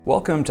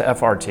Welcome to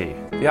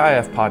FRT, the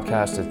IF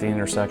podcast at the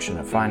intersection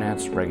of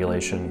finance,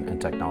 regulation,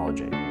 and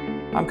technology.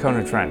 I'm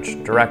Conan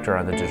French, director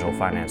on the digital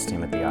finance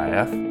team at the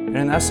IF, and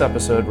in this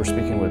episode we're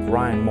speaking with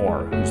Ryan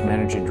Moore, who's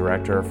managing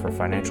director for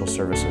financial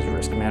services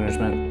risk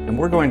management, and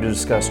we're going to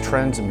discuss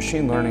trends in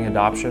machine learning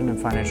adoption in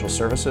financial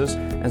services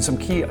and some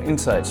key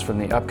insights from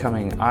the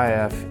upcoming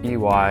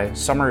IF-EY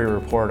summary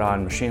report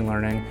on machine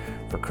learning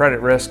for credit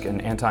risk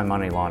and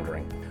anti-money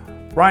laundering.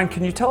 Ryan,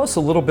 can you tell us a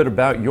little bit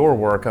about your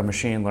work on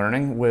machine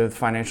learning with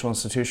financial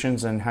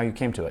institutions and how you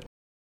came to it?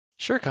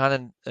 Sure,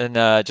 Conan. And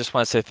just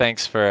want to say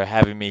thanks for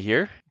having me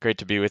here. Great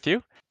to be with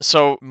you.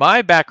 So,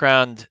 my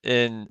background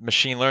in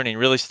machine learning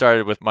really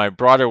started with my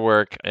broader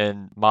work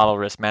in model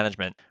risk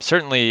management.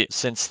 Certainly,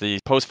 since the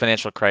post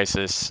financial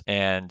crisis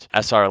and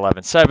SR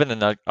 11.7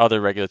 and the other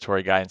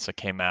regulatory guidance that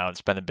came out,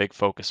 it's been a big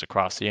focus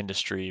across the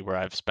industry where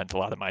I've spent a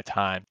lot of my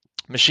time.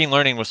 Machine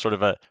learning was sort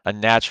of a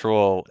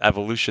natural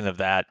evolution of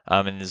that.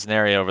 And as an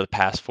area over the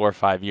past 4 or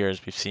 5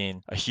 years, we've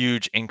seen a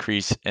huge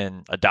increase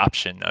in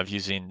adoption of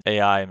using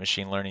AI and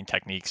machine learning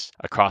techniques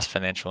across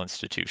financial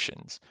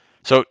institutions.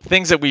 So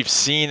things that we've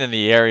seen in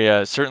the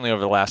area, certainly over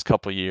the last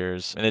couple of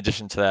years, in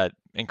addition to that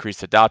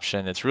increased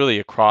adoption, it's really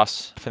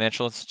across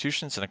financial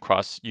institutions and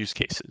across use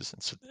cases.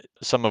 And so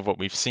some of what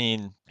we've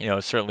seen,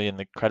 certainly in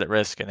the credit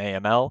risk and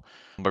AML,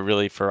 but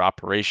really for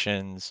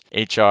operations,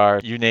 HR,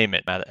 you name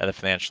it, at a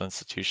financial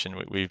institution,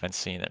 we've been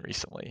seeing it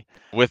recently.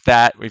 With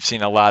that, we've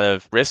seen a lot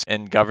of risk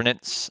and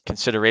governance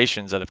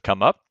considerations that have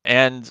come up,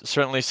 and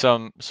certainly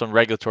some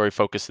regulatory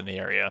focus in the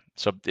area.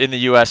 So in the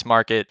U.S.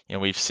 market,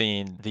 we've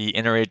seen the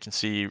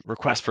interagency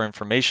request for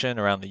information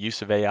around the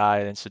use of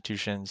AI at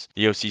institutions.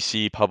 The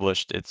OCC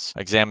published its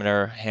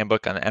examiner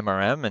handbook on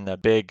MRM, and a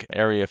big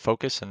area of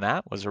focus in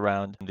that was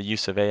around the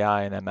use of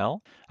AI and ML.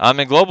 And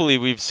globally,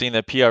 we've seen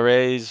the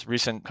PRA's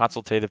recent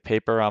consultative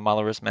paper on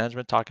model risk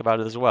management talk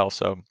about it as well.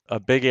 So a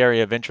big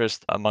area of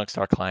interest amongst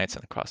our clients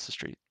and across the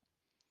street.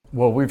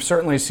 Well, we've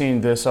certainly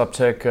seen this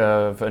uptick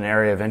of an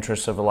area of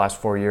interest over the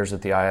last 4 years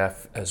at the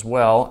IF as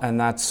well, and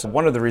that's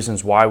one of the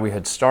reasons why we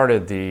had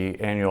started the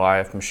annual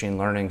IF Machine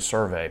Learning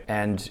Survey.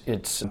 And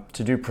it's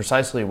to do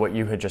precisely what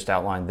you had just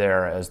outlined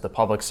there as the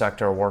public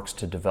sector works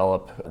to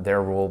develop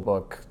their rule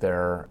book,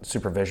 their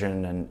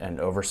supervision and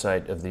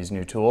oversight of these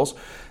new tools.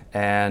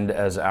 And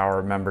as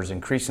our members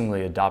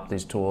increasingly adopt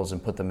these tools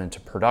and put them into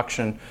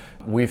production,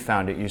 we've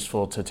found it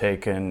useful to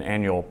take an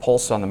annual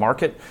pulse on the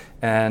market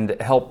and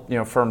help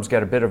firms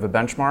get a bit of a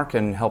benchmark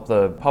and help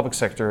the public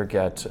sector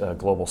get a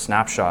global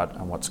snapshot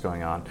on what's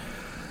going on.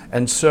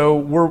 And so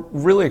we're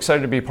really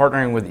excited to be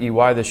partnering with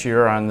EY this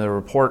year on the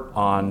report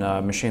on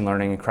machine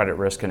learning and credit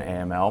risk and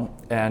AML.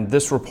 And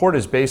this report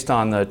is based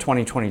on the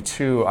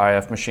 2022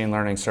 IF Machine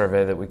Learning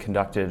Survey that we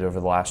conducted over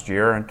the last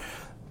year. And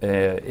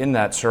in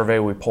that survey,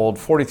 we polled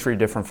 43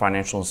 different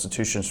financial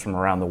institutions from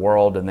around the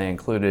world, and they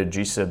included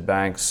GSIB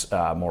banks,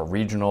 more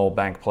regional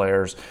bank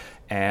players,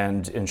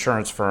 and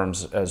insurance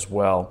firms as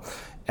well.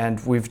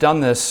 And we've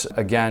done this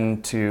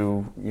again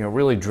to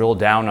really drill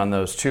down on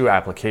those two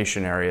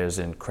application areas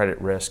in credit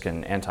risk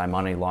and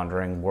anti-money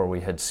laundering, where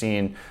we had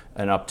seen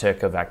an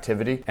uptick of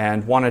activity,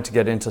 and wanted to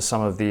get into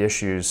some of the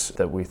issues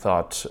that we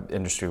thought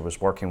industry was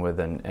working with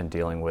and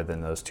dealing with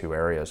in those two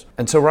areas.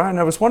 And so, Ryan,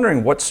 I was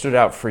wondering what stood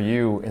out for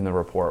you in the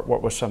report.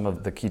 What were some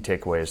of the key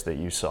takeaways that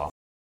you saw?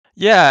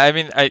 Yeah, I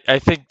mean, I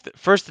think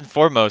first and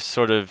foremost,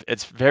 sort of,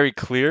 it's very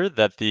clear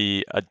that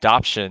the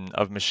adoption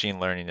of machine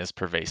learning is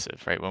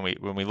pervasive, right?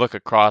 When we look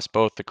across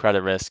both the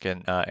credit risk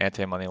and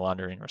anti-money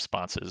laundering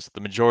responses,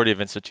 the majority of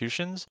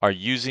institutions are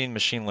using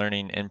machine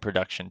learning in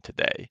production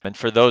today. And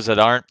for those that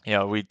aren't,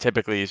 we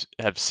typically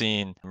have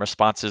seen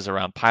responses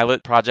around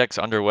pilot projects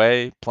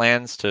underway,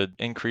 plans to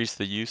increase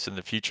the use in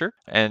the future.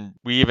 And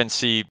we even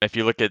see, if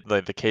you look at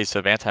the case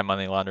of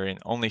anti-money laundering,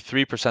 only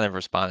 3% of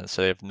respondents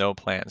say they have no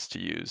plans to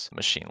use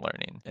machine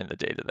learning in the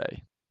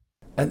day-to-day.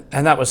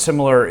 And that was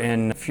similar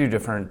in a few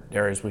different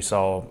areas we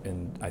saw.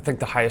 In, I think,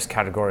 the highest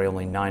category,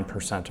 only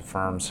 9% of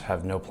firms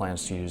have no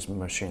plans to use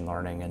machine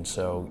learning. And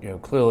so,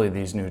 clearly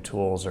these new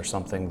tools are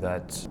something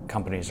that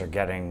companies are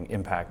getting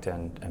impact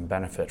and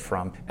benefit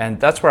from. And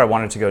that's where I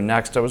wanted to go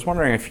next. I was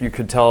wondering if you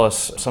could tell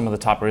us some of the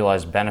top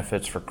realized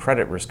benefits for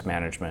credit risk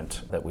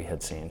management that we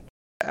had seen.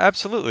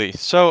 Absolutely.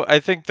 So I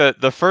think that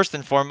the first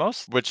and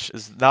foremost, which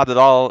is not at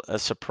all a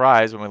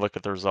surprise when we look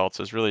at the results,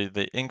 is really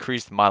the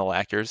increased model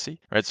accuracy,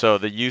 right? So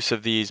the use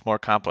of these more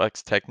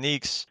complex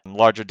techniques,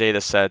 larger data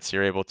sets,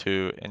 you're able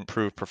to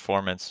improve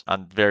performance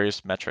on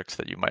various metrics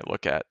that you might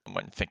look at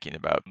when thinking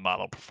about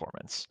model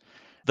performance.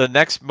 The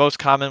next most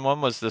common one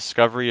was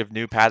discovery of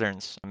new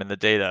patterns in the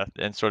data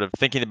and sort of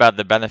thinking about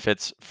the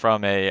benefits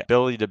from a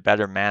ability to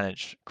better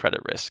manage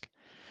credit risk.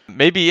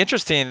 Maybe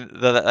interesting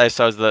that I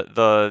saw is that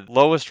the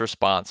lowest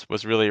response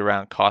was really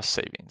around cost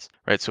savings,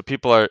 right? So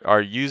people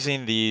are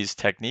using these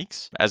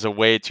techniques as a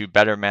way to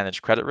better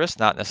manage credit risk,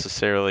 not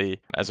necessarily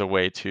as a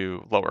way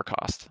to lower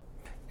cost.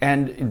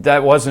 And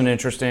that was an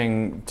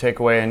interesting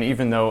takeaway. And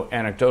even though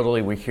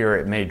anecdotally we hear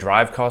it may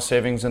drive cost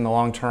savings in the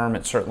long term,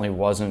 it certainly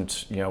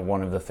wasn't,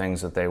 one of the things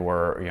that they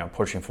were,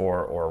 pushing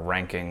for or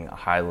ranking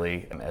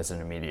highly as an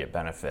immediate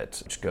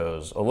benefit, which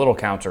goes a little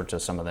counter to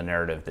some of the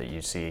narrative that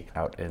you see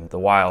out in the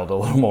wild a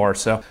little more.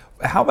 So,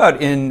 how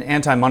about in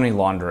anti-money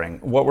laundering?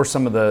 What were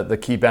some of the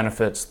key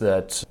benefits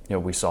that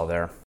we saw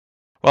there?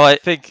 Well, I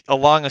think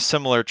along a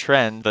similar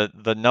trend,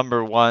 the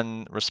number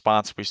one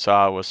response we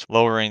saw was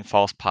lowering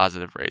false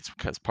positive rates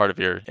because part of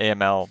your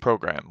AML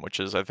program,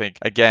 which is, I think,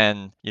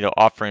 again,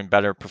 offering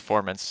better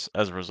performance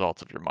as a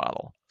result of your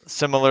model.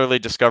 Similarly,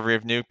 discovery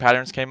of new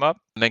patterns came up,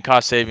 and then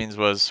cost savings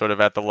was sort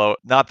of at the low,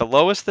 not the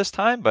lowest this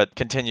time, but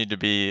continued to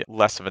be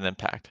less of an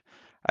impact.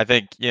 I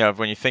think,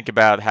 when you think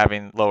about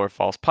having lower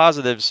false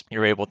positives,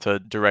 you're able to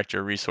direct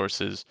your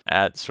resources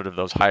at sort of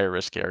those higher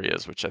risk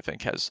areas, which I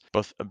think has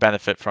both a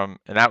benefit from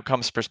an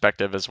outcomes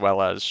perspective as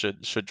well as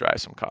should drive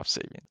some cost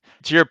saving.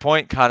 To your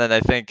point, Conan, I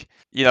think,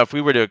 if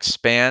we were to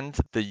expand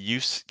the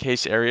use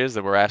case areas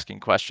that we're asking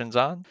questions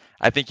on,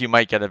 I think you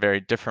might get a very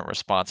different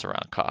response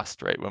around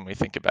cost, right? When we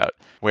think about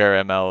where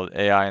AI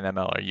and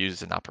ML are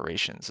used in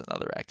operations and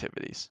other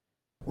activities.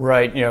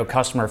 Right,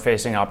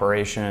 customer-facing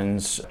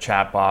operations,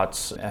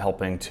 chatbots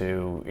helping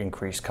to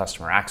increase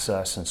customer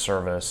access and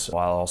service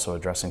while also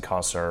addressing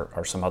costs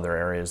are some other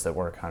areas that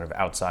were kind of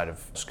outside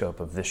of scope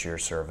of this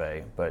year's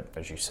survey, but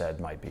as you said,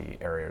 might be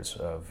areas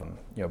of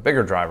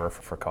bigger driver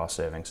for cost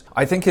savings.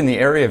 I think in the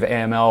area of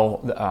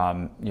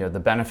AML, the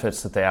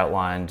benefits that they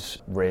outlined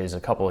raise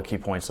a couple of key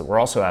points that were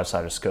also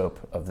outside of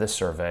scope of this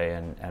survey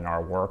and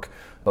our work.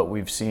 But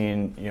we've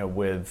seen,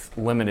 with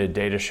limited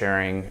data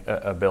sharing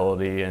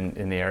ability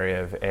in the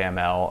area of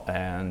AML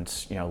and,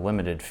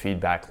 limited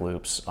feedback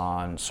loops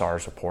on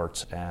SARS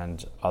reports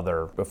and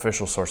other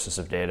official sources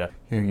of data,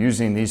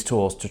 using these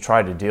tools to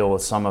try to deal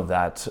with some of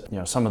that,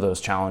 some of those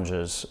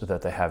challenges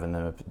that they have in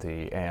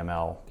the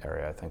AML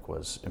area, I think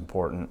was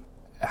important.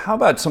 How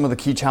about some of the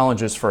key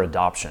challenges for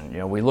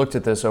adoption? We looked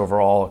at this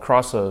overall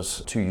across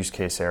those two use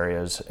case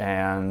areas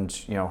and,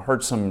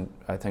 heard some,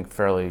 I think,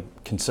 fairly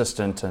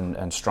consistent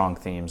and strong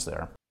themes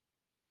there.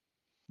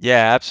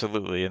 Yeah,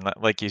 absolutely. And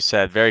like you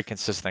said, very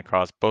consistent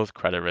across both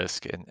credit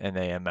risk and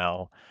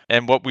AML.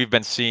 And what we've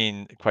been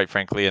seeing, quite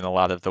frankly, in a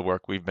lot of the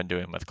work we've been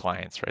doing with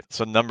clients, right?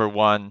 So number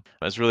one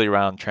is really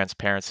around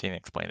transparency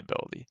and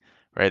explainability,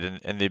 right?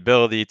 And the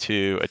ability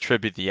to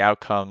attribute the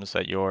outcomes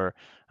that your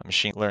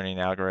machine learning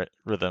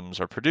algorithms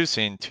are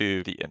producing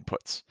to the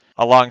inputs.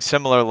 Along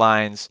similar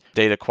lines,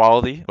 data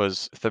quality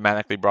was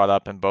thematically brought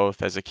up in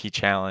both as a key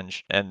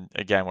challenge. And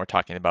again, we're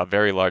talking about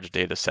very large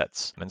data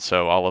sets. And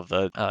so all of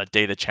the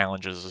data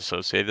challenges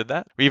associated with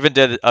that. We even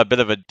did a bit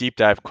of a deep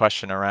dive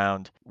question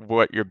around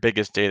what your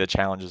biggest data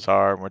challenges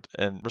are.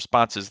 And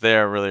responses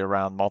there are really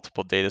around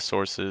multiple data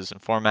sources and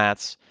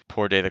formats,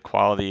 poor data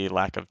quality,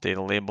 lack of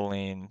data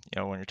labeling.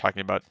 When you're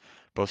talking about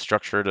both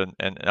structured and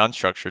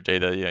unstructured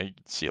data, you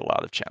see a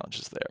lot of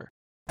challenges there.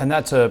 And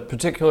that's a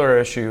particular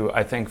issue,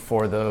 I think,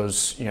 for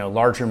those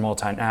larger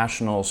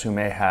multinationals who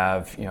may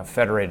have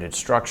federated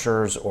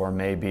structures or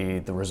maybe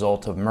the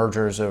result of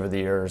mergers over the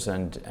years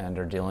and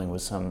are dealing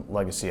with some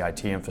legacy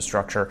IT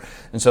infrastructure.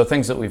 And so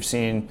things that we've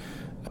seen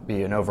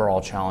be an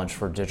overall challenge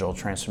for digital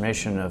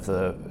transformation of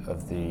the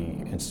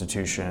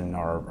institution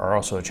are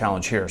also a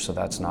challenge here. So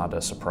that's not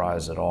a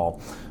surprise at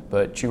all.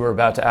 But you were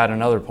about to add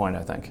another point,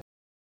 I think.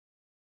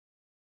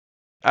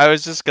 I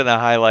was just going to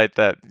highlight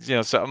that,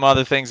 some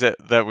other things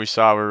that we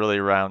saw were really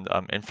around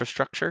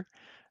infrastructure,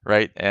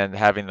 right? And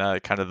having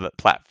the kind of the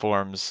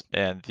platforms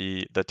and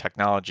the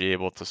technology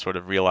able to sort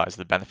of realize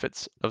the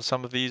benefits of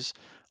some of these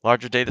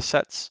larger data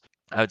sets.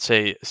 I would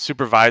say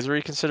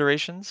supervisory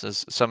considerations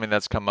is something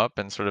that's come up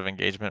in sort of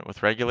engagement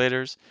with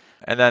regulators.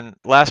 And then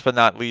last but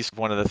not least,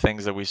 one of the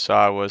things that we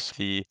saw was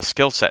the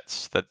skill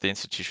sets that the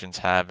institutions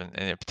have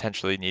and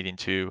potentially needing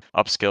to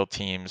upskill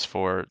teams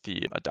for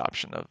the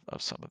adoption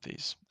of some of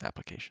these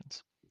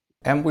applications.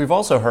 And we've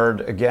also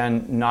heard,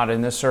 again, not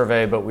in this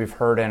survey, but we've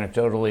heard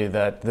anecdotally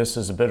that this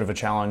is a bit of a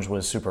challenge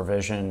with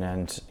supervision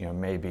and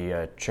maybe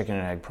a chicken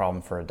and egg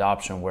problem for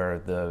adoption where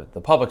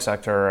the public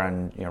sector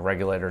and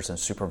regulators and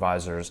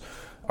supervisors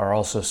are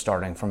also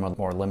starting from a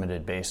more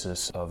limited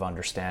basis of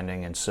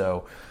understanding. And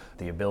so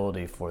the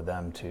ability for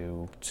them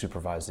to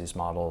supervise these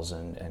models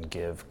and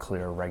give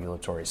clear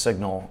regulatory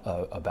signal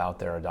about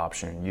their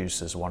adoption and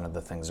use is one of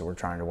the things that we're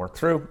trying to work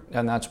through.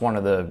 And that's one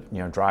of the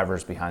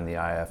drivers behind the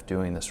IF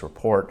doing this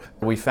report.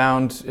 We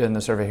found in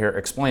the survey here,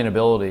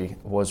 explainability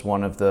was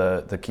one of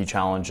the key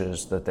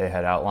challenges that they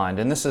had outlined.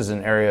 And this is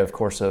an area, of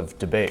course, of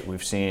debate.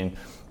 We've seen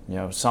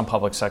some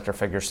public sector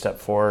figures step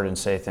forward and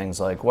say things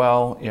like,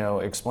 well,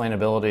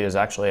 explainability is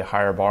actually a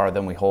higher bar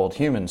than we hold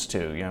humans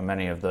to.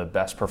 Many of the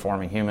best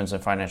performing humans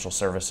in financial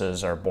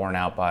services are borne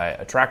out by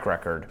a track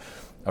record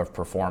of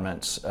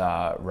performance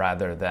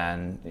rather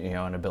than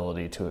an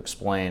ability to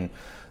explain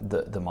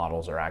the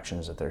models or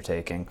actions that they're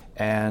taking.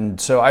 And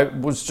so I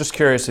was just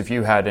curious if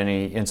you had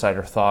any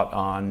insider thought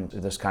on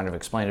this kind of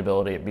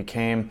explainability. It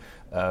became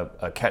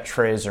a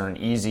catchphrase or an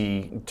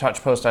easy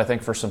touch post, I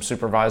think, for some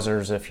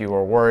supervisors. If you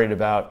were worried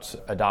about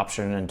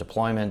adoption and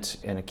deployment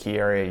in a key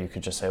area, you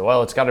could just say,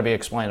 well, it's got to be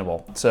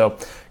explainable. So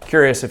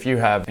curious if you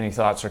have any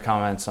thoughts or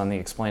comments on the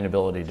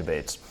explainability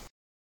debates.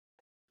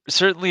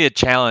 Certainly a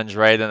challenge,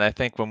 right? And I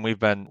think when we've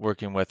been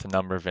working with a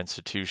number of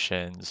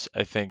institutions,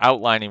 I think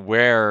outlining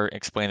where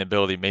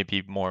explainability may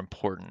be more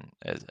important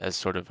as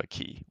sort of a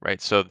key,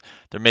 right? So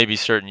there may be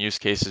certain use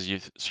cases, you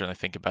certainly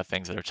think about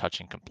things that are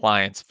touching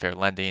compliance, fair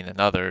lending,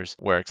 and others,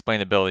 where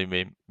explainability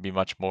may be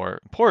much more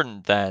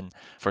important than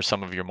for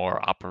some of your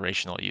more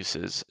operational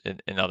uses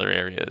in other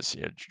areas.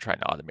 Trying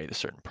to automate a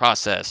certain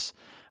process.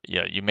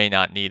 You may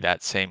not need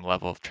that same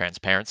level of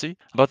transparency.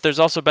 But there's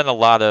also been a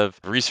lot of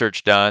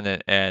research done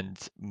and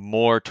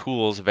more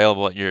tools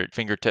available at your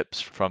fingertips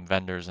from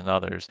vendors and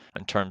others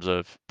in terms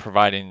of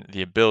providing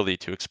the ability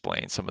to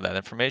explain some of that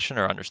information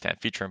or understand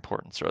feature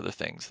importance or other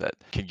things that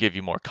can give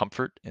you more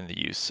comfort in the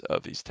use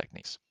of these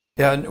techniques.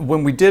 Yeah, and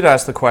when we did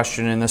ask the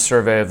question in this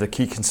survey of the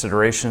key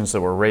considerations that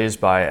were raised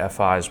by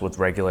FIs with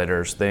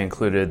regulators, they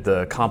included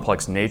the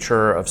complex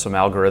nature of some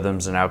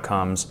algorithms and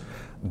outcomes,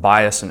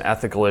 bias and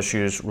ethical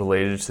issues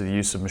related to the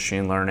use of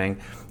machine learning,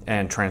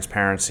 and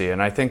transparency.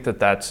 And I think that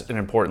that's an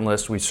important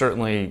list. We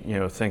certainly,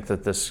 think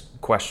that this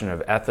question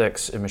of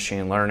ethics in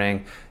machine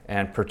learning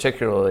and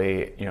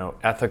particularly,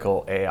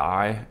 ethical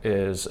AI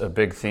is a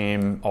big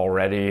theme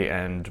already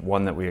and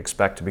one that we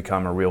expect to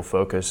become a real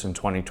focus in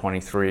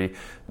 2023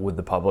 with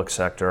the public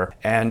sector.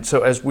 And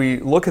so as we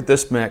look at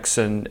this mix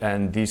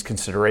and these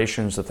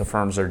considerations that the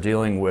firms are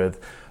dealing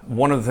with,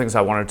 one of the things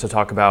I wanted to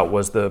talk about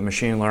was the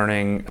machine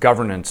learning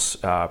governance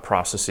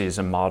processes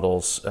and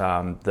models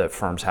that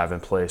firms have in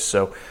place.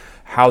 So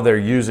how they're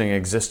using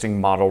existing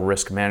model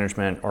risk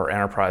management or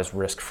enterprise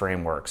risk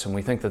frameworks. And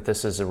we think that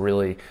this is a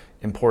really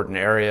important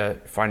area.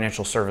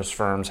 Financial service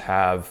firms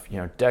have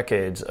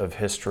decades of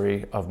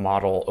history of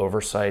model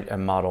oversight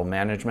and model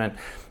management,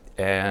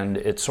 and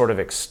it's sort of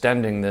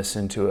extending this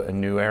into a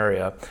new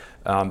area.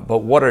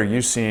 But what are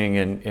you seeing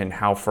in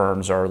how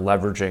firms are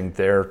leveraging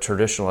their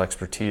traditional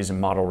expertise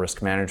in model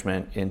risk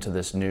management into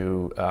this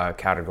new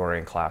category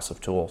and class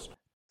of tools?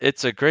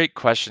 It's a great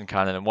question,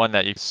 Conan, and one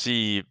that you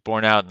see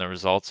borne out in the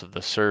results of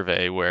the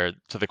survey, where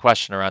to the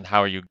question around how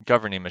are you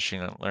governing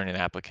machine learning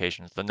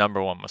applications, the number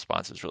one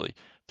response is really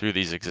through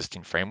these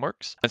existing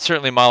frameworks. And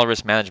certainly model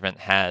risk management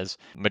has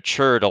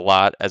matured a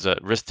lot as a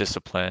risk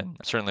discipline,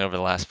 certainly over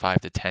the last 5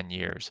 to 10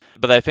 years.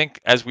 But I think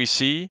as we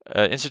see,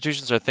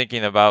 institutions are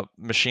thinking about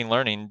machine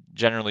learning,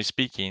 generally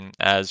speaking,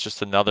 as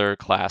just another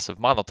class of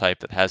model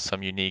type that has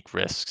some unique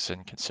risks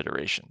and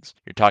considerations.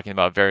 You're talking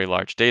about very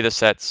large data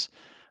sets,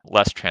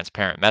 less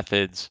transparent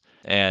methods,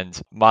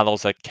 and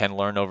models that can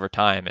learn over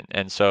time.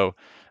 And so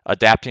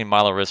adapting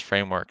model risk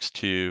frameworks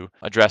to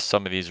address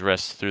some of these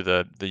risks through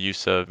the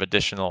use of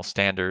additional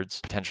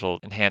standards, potential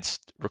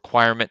enhanced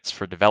requirements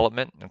for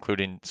development,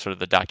 including sort of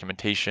the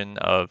documentation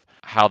of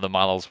how the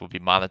models will be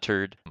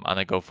monitored on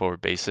a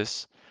go-forward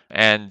basis,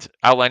 and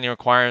outlining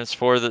requirements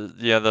for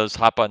those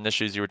hot button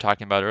issues you were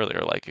talking about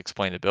earlier, like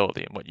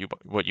explainability and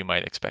what you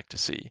might expect to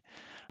see.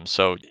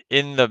 So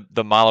in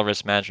the model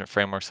risk management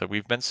frameworks that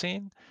we've been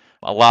seeing,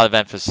 a lot of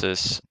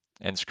emphasis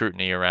and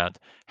scrutiny around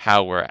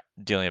how we're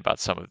dealing about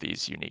some of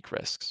these unique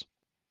risks.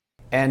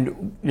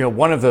 And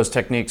one of those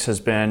techniques has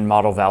been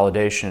model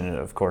validation,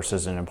 of course,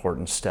 is an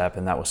important step,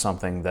 and that was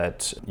something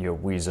that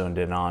we zoned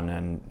in on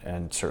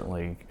and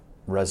certainly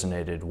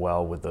resonated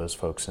well with those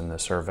folks in the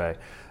survey.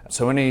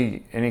 So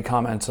any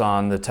comments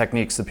on the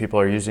techniques that people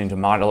are using to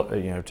model,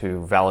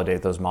 to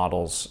validate those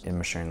models in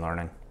machine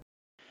learning?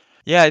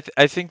 Yeah,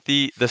 I think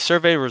the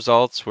survey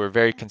results were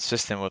very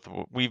consistent with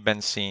what we've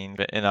been seeing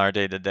in our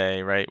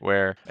day-to-day, right?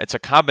 Where it's a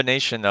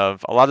combination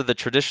of a lot of the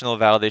traditional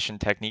validation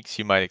techniques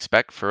you might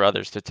expect for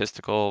other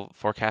statistical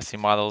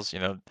forecasting models,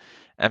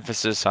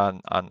 emphasis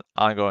on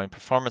ongoing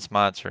performance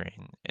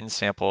monitoring,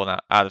 in-sample and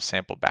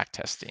out-of-sample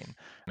backtesting,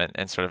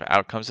 and sort of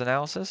outcomes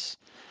analysis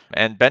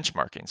and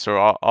benchmarking.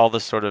 So all the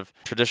sort of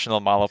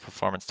traditional model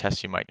performance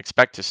tests you might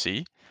expect to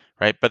see,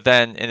 right? But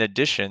then in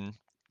addition,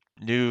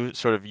 new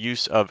sort of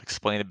use of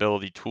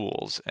explainability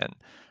tools and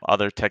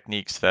other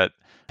techniques that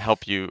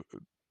help you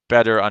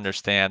better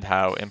understand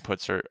how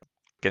inputs are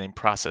getting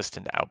processed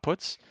into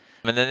outputs,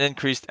 and then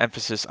increased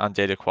emphasis on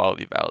data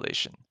quality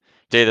validation.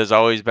 Data has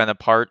always been a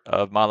part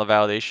of model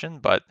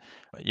validation, but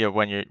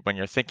when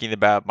you're thinking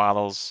about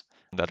models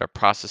that are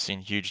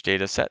processing huge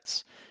data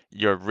sets,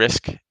 your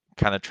risk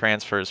kind of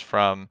transfers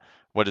from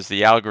what is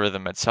the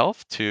algorithm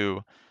itself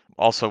to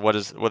also what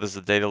does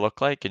the data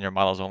look like, and your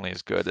model is only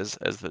as good as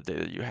the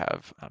data you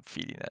have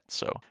feeding it.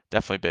 So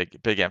definitely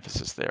big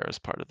emphasis there as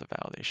part of the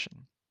validation.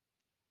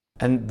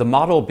 And the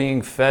model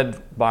being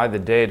fed by the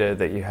data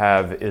that you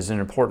have is an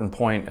important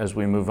point as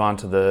we move on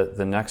to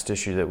the next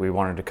issue that we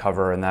wanted to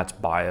cover, and that's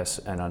bias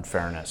and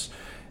unfairness.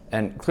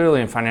 And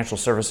clearly in financial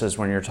services,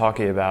 when you're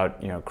talking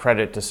about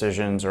credit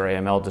decisions or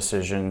AML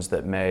decisions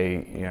that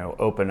may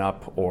open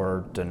up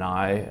or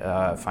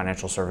deny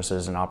financial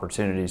services and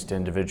opportunities to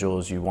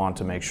individuals, you want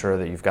to make sure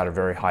that you've got a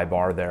very high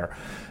bar there.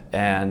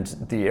 And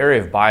the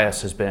area of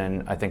bias has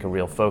been, I think, a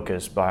real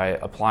focus. By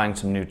applying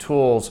some new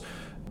tools,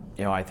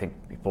 I think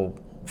people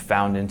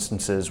found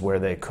instances where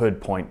they could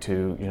point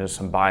to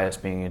some bias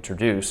being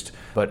introduced.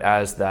 But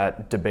as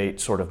that debate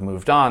sort of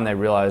moved on, they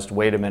realized,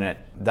 wait a minute,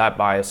 that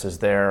bias is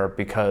there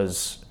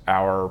because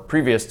our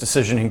previous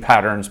decisioning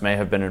patterns may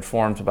have been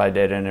informed by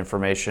data and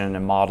information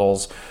and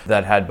models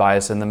that had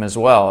bias in them as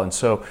well. And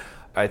so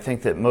I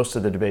think that most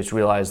of the debates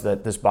realize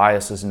that this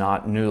bias is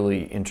not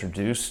newly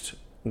introduced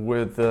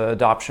with the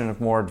adoption of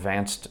more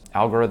advanced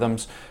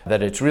algorithms,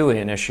 that it's really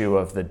an issue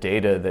of the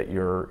data that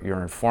you're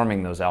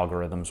informing those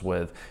algorithms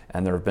with.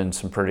 And there have been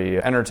some pretty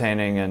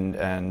entertaining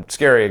and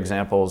scary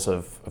examples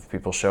of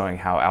people showing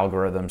how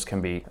algorithms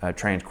can be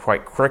trained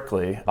quite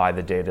quickly by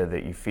the data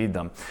that you feed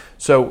them.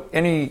 So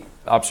any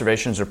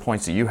observations or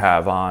points that you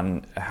have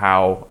on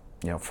how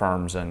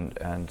firms and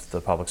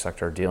the public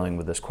sector are dealing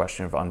with this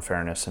question of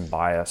unfairness and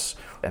bias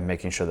and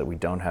making sure that we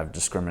don't have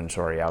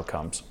discriminatory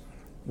outcomes?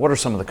 What are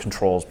some of the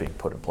controls being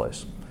put in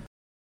place?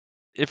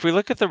 If we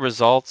look at the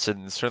results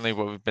and certainly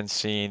what we've been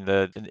seeing,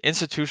 the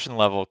institution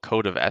level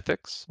code of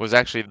ethics was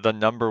actually the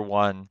number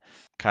one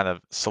kind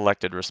of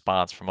selected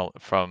response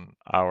from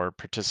our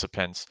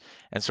participants,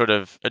 and sort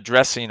of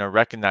addressing or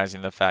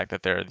recognizing the fact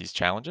that there are these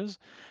challenges.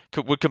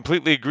 Would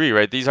completely agree,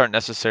 right? These aren't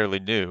necessarily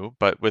new,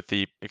 but with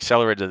the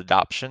accelerated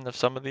adoption of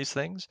some of these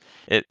things,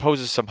 it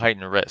poses some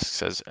heightened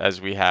risks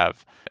as we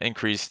have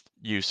increased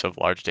use of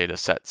large data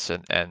sets,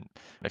 and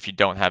if you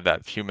don't have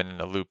that human in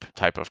the loop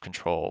type of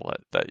control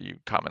that you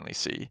commonly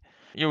see.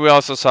 We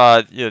also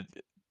saw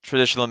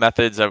traditional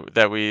methods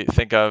that we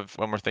think of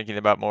when we're thinking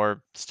about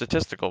more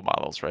statistical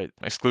models, right?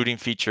 Excluding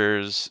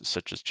features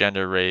such as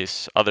gender,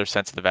 race, other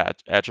sensitive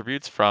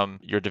attributes from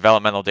your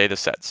developmental data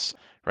sets,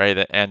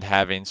 right? And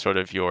having sort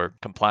of your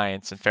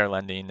compliance and fair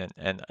lending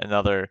and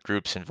other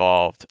groups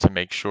involved to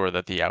make sure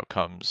that the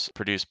outcomes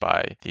produced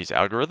by these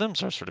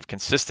algorithms are sort of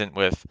consistent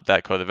with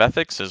that code of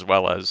ethics, as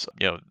well as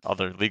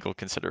other legal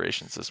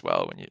considerations as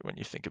well when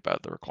you think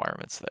about the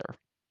requirements there.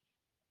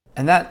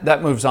 And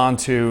that moves on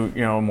to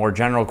a more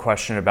general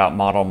question about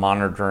model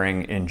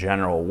monitoring in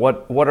general.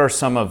 What are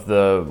some of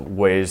the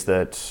ways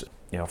that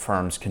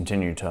firms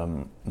continue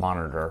to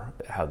monitor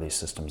how these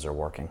systems are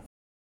working?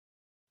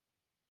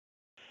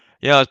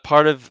 As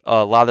part of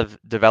a lot of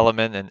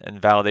development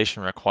and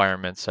validation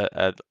requirements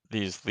at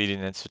these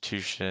leading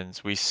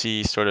institutions, we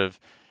see sort of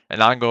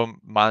an ongoing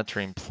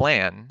monitoring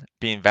plan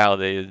being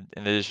validated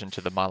in addition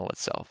to the model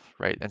itself,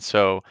 right? And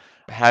so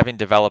having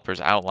developers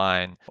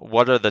outline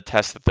what are the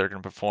tests that they're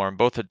going to perform,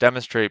 both to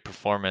demonstrate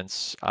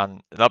performance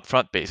on an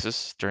upfront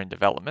basis during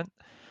development,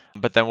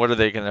 but then what are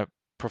they going to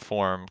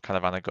perform kind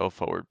of on a go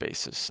forward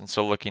basis. And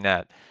so looking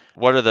at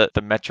what are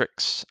the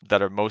metrics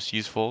that are most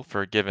useful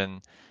for a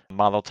given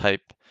model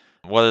type,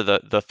 what are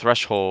the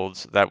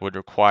thresholds that would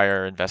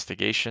require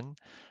investigation.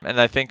 And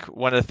I think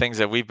one of the things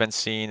that we've been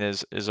seeing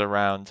is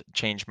around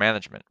change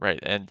management, right?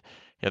 And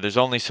there's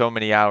only so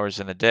many hours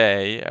in a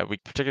day. We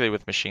particularly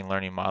with machine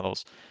learning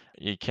models,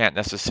 you can't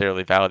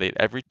necessarily validate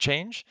every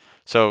change.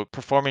 So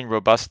performing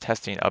robust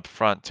testing up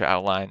front to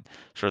outline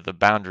sort of the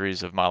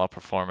boundaries of model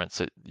performance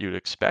that you'd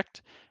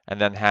expect,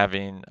 and then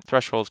having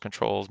thresholds,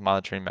 controls,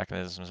 monitoring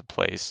mechanisms in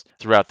place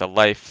throughout the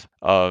life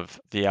of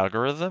the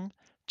algorithm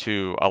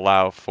to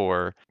allow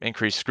for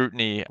increased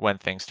scrutiny when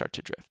things start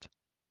to drift.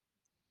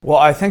 Well,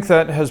 I think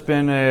that has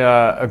been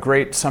a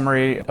great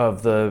summary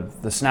of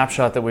the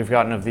snapshot that we've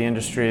gotten of the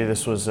industry.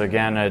 This was,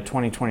 again, a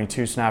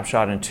 2022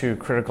 snapshot in two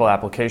critical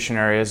application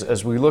areas.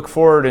 As we look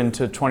forward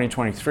into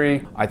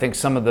 2023, I think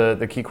some of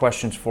the key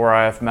questions for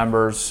IF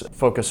members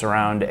focus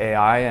around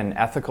AI and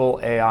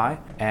ethical AI,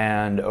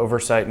 and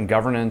oversight and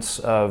governance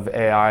of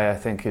AI, I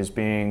think, is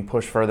being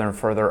pushed further and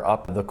further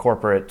up the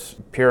corporate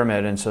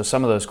pyramid. And so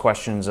some of those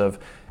questions of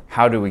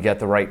how do we get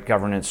the right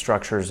governance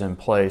structures in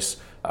place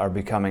are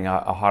becoming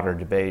a hotter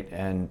debate,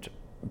 and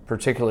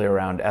particularly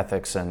around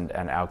ethics and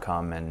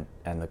outcome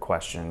and the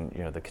question,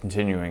 the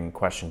continuing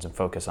questions and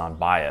focus on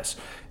bias.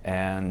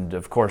 And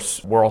of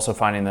course, we're also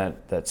finding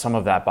that some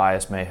of that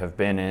bias may have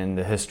been in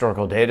the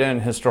historical data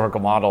and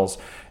historical models.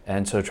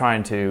 And so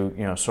trying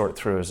to sort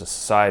through as a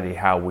society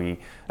how we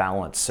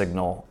balance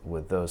signal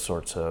with those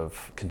sorts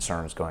of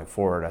concerns going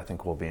forward, I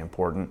think will be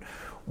important.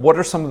 What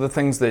are some of the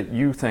things that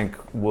you think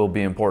will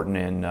be important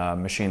in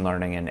machine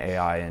learning and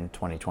AI in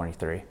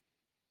 2023?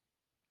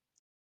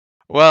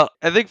 Well,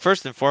 I think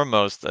first and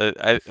foremost,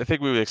 I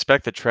think we would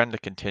expect the trend to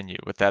continue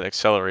with that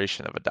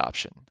acceleration of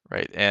adoption,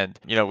 right? And,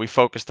 we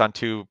focused on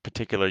two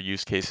particular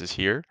use cases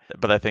here,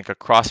 but I think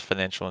across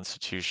financial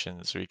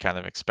institutions, we kind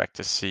of expect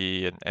to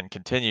see and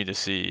continue to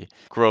see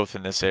growth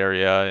in this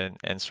area,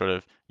 and sort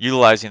of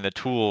utilizing the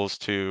tools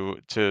to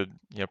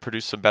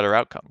produce some better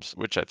outcomes,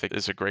 which I think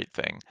is a great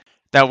thing.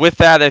 Now, with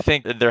that, I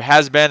think that there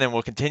has been and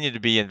will continue to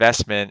be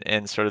investment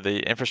in sort of the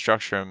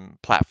infrastructure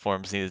and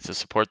platforms needed to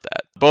support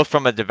that, both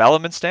from a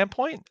development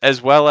standpoint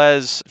as well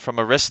as from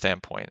a risk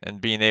standpoint,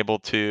 and being able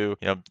to,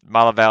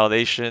 model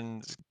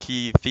validation,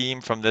 key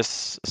theme from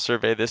this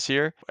survey this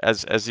year,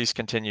 as these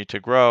continue to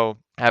grow,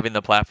 having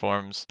the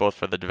platforms both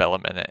for the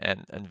development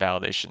and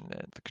validation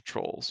and the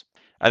controls.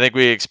 I think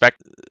we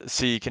expect to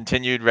see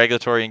continued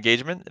regulatory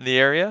engagement in the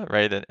area,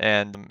 right?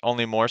 And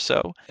only more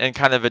so, and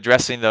kind of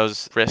addressing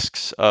those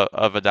risks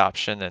of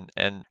adoption.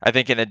 And I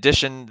think in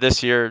addition,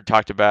 this year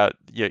talked about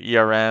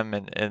ERM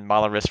and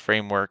model risk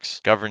frameworks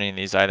governing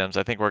these items.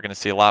 I think we're going to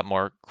see a lot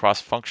more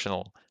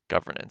cross-functional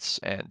governance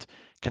and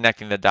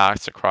connecting the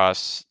dots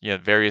across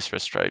various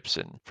risk stripes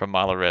and from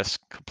model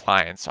risk,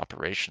 compliance,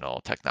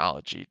 operational,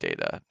 technology,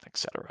 data, et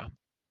cetera.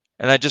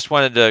 And I just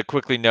wanted to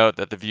quickly note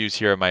that the views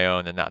here are my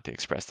own and not the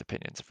expressed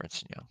opinions of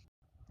Ernst & Young.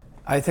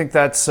 I think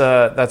that's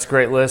a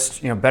great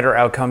list. Better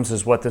outcomes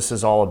is what this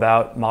is all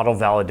about. Model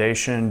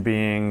validation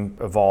being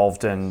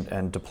evolved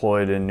and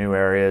deployed in new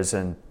areas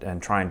and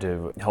trying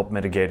to help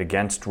mitigate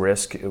against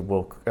risk. It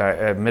will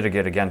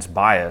mitigate against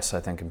bias, I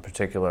think in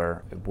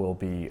particular, it will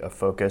be a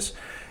focus.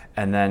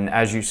 And then,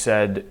 as you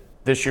said,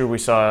 this year we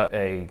saw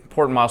an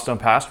important milestone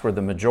passed where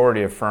the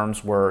majority of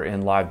firms were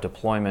in live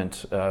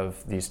deployment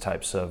of these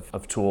types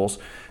of tools.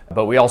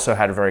 But we also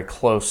had a very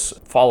close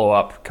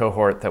follow-up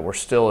cohort that were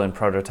still in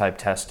prototype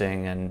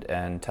testing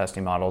and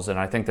testing models. And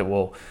I think that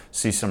we'll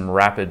see some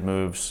rapid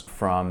moves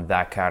from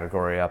that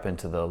category up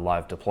into the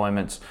live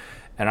deployments.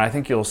 And I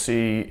think you'll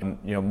see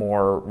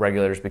more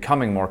regulators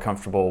becoming more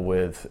comfortable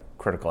with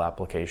critical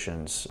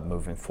applications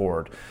moving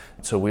forward.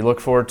 So we look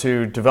forward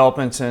to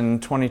developments in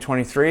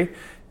 2023.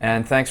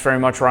 And thanks very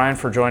much, Ryan,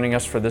 for joining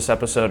us for this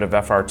episode of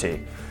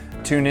FRT.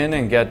 Tune in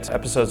and get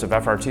episodes of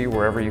FRT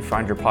wherever you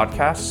find your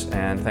podcasts.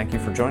 And thank you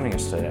for joining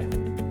us today.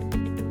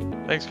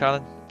 Thanks,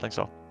 Colin. Thanks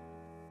all.